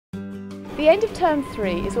The end of term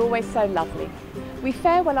 3 is always so lovely. We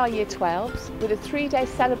farewell our year 12s with a 3-day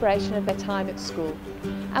celebration of their time at school,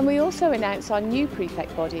 and we also announce our new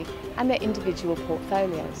prefect body and their individual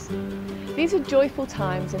portfolios. These are joyful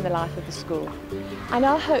times in the life of the school, and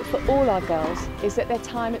our hope for all our girls is that their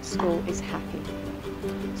time at school is happy.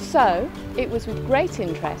 So, it was with great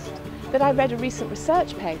interest that I read a recent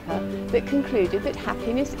research paper that concluded that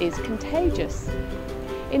happiness is contagious.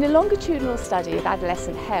 In a longitudinal study of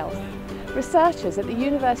adolescent health, researchers at the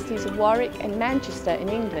Universities of Warwick and Manchester in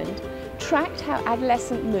England tracked how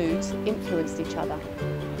adolescent moods influenced each other.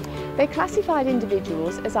 They classified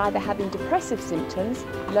individuals as either having depressive symptoms,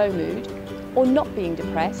 low mood, or not being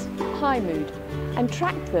depressed, high mood, and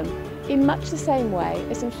tracked them in much the same way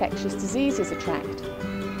as infectious diseases are tracked.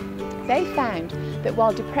 They found that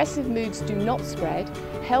while depressive moods do not spread,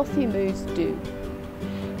 healthy moods do.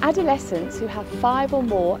 Adolescents who have 5 or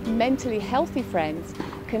more mentally healthy friends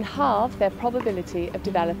can halve their probability of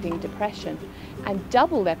developing depression and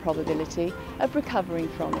double their probability of recovering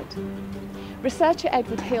from it. Researcher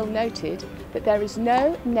Edward Hill noted that there is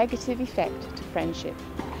no negative effect to friendship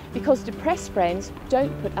because depressed friends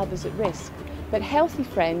don't put others at risk, but healthy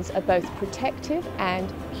friends are both protective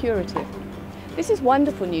and curative. This is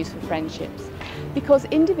wonderful news for friendships because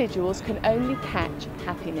individuals can only catch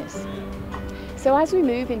happiness. So as we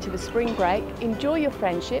move into the spring break, enjoy your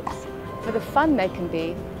friendships for the fun they can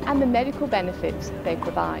be and the medical benefits they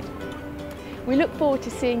provide. We look forward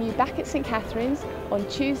to seeing you back at St Catherine's on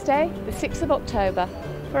Tuesday, the 6th of October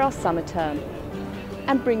for our summer term.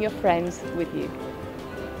 And bring your friends with you.